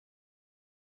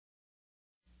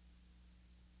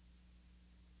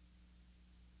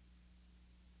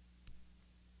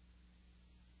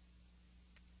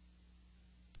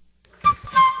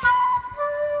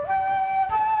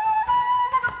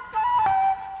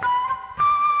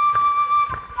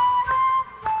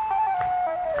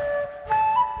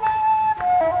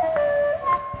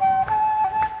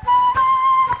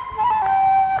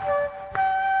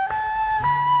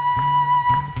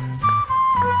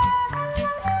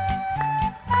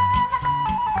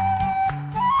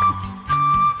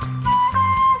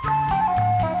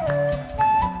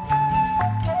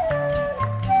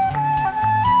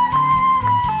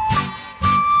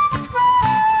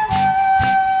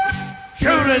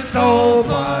it's old,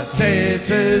 but it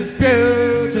is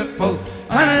beautiful,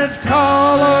 and its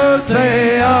colours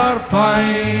they are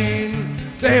fine.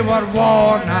 They were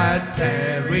worn at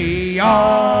Derry,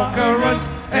 Augheren,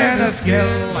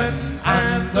 Enniskillen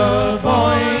and the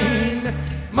Boyne.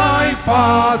 My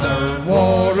father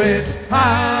wore it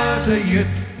as a youth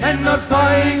in those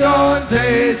bygone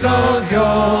days of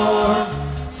yore.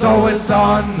 So it's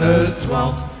on the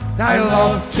 12th I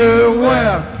love to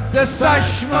wear the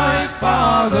sash my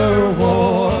father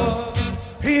wore.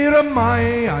 Here am I,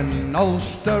 an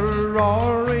Ulster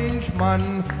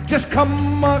Orangeman, just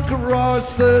come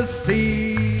across the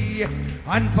sea.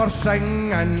 And for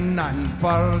singing and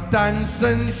for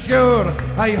dancing, sure,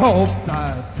 I hope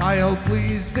that I'll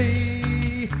please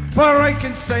thee. For I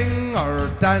can sing or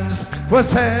dance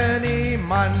with any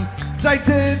man, as I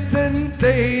did in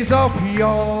days of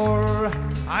yore.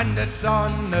 And it's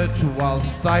on the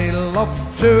 12th I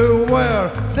love to wear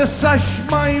the sash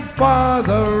my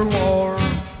father wore.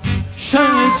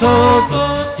 Shines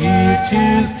over, it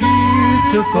is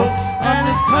beautiful, and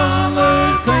its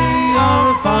colours they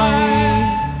are fine.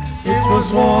 It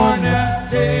was worn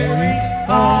at Derry,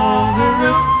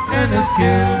 Augheren,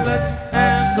 Enniskillen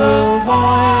and the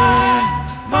Boyne.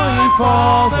 My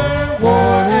father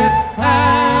wore it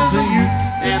as a youth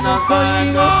in those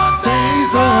bygone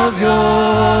days of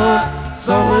yore.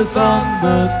 So it's on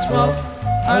the 12th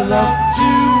I love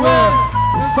to wear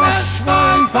the sash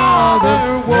my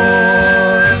father wore.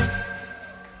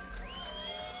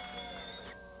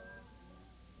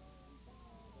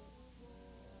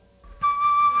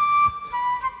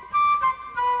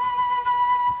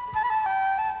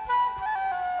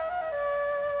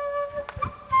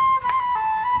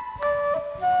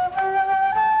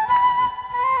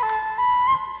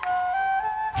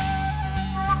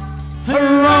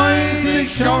 Her eyes, they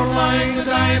shone like a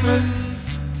diamond.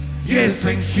 You'd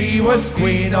think she was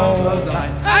queen of the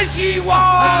land. And she wore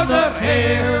her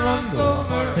hair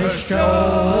over her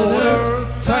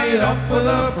shoulders, tied up with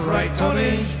a bright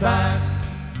orange band.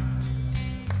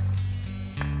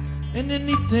 In a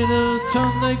neat little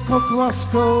town they call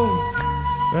Glasgow,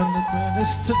 round the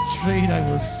greatest to trade I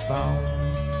was found.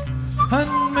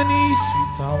 And many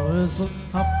sweet hours of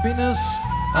happiness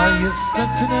I have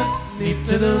spent in that neat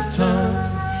little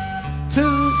town.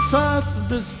 Till sad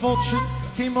misfortune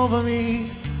came over me,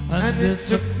 and it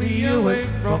took me away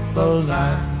from the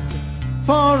land.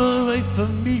 Far away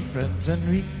from me friends and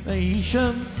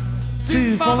relations,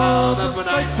 to follow the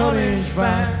bright orange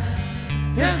band.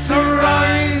 Yes, her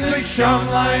eyes, they shone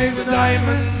like the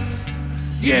diamonds.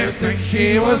 You'd think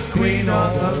she was queen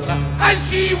of the land. And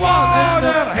she wore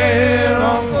her hair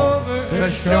over her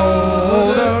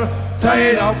shoulder,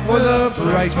 tied up with a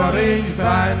bright orange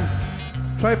band.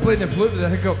 Try playing the flute with the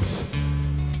hiccups.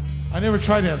 I never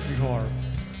tried that before.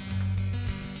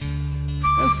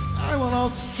 Yes, I went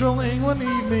out strolling one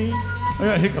evening. I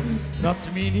got hiccups, not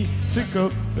too many to go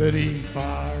very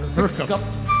far. Hiccups.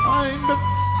 I met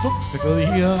some fickle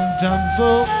young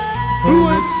damsel who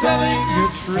was selling a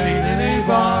trade in a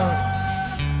bar.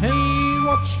 Hey,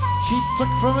 watch she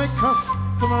took from a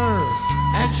customer,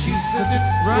 and she slipped it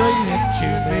right into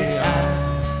me.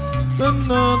 Then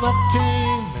the knock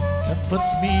came and put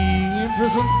me in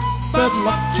prison. Bad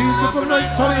luck to the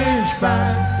bright orange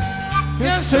band.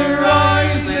 Yes, her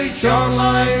eyes, they shone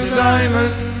like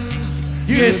diamonds.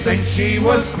 You'd think she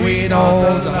was queen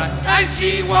of the land. And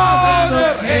she wore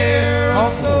her hair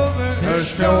over her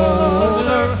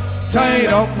shoulder, tied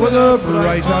up with a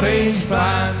bright orange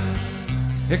band.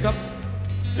 Hiccup.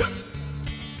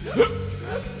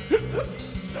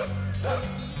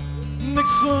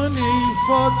 Next one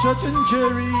for Judge and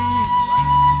Jerry.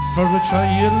 For a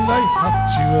trial I had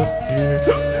to appear,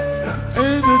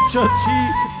 and the judge he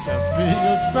says me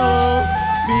a fellow,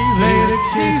 me laid a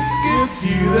case against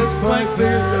you that's quite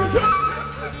clear.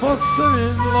 For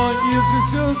 7 long years is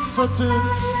your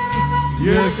sentence,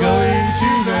 you're going to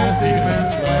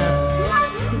Man's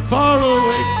land, far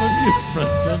away from your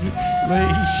friends and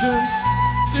relations,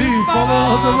 to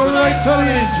follow the bright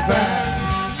orange band.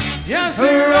 Yes,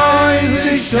 her eyes,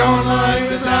 they shone like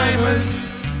the diamonds.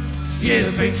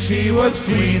 You'd think she was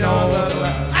queen of the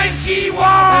land. And she wore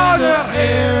her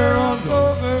hair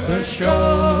over her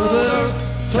shoulders,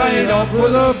 tied up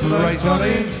with a bright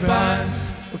orange band.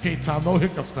 Okay, Tom, no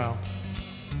hiccups now.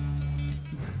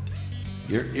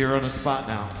 You're on the spot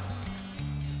now.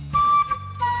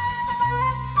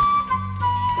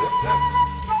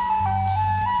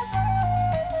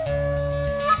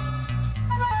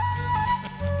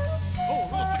 Oh,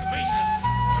 little syncopation.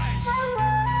 All right.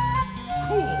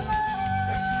 Cool.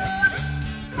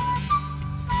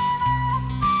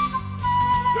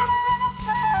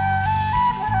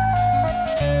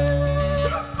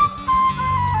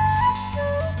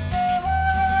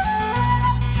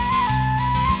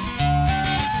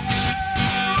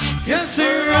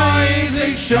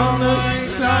 shone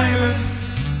like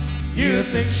diamonds. You'd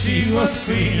think she was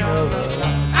queen of the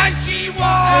land. And she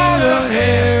wore her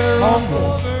hair hung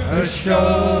over her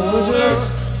shoulders,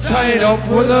 tied up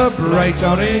with a bright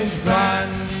orange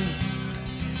band.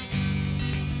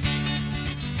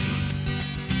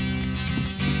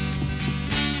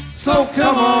 So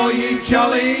come all ye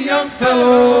jolly young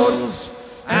fellows,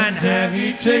 and have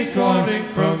ye take warning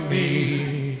from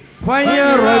me. When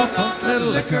you're out on the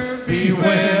liquor,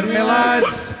 beware, me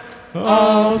lads,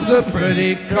 of the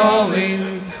pretty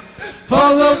calling.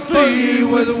 For they'll fill you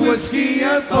with whiskey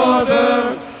and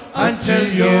porter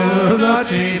until you're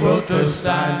not able to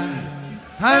stand.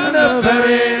 And the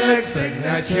very next thing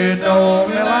that you know,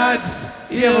 me lads,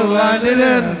 you've landed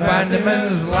in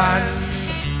Bandaman's land.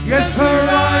 Yes, her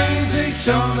eyes, they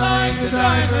shone like the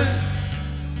diamonds.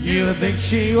 You'd think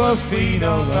she was queen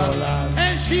of the land.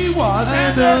 And she was,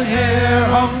 And her hair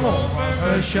hung over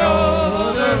her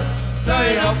shoulder,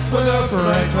 tied up with a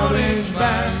bright orange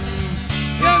band.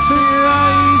 Yes, her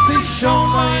eyes, they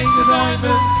shone like the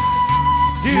diamonds.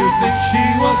 You'd think she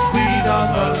was queen of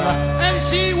the land. And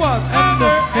she was, And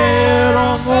her hair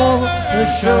hung over her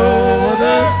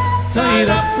shoulders, tied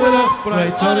up with a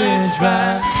bright orange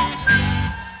band.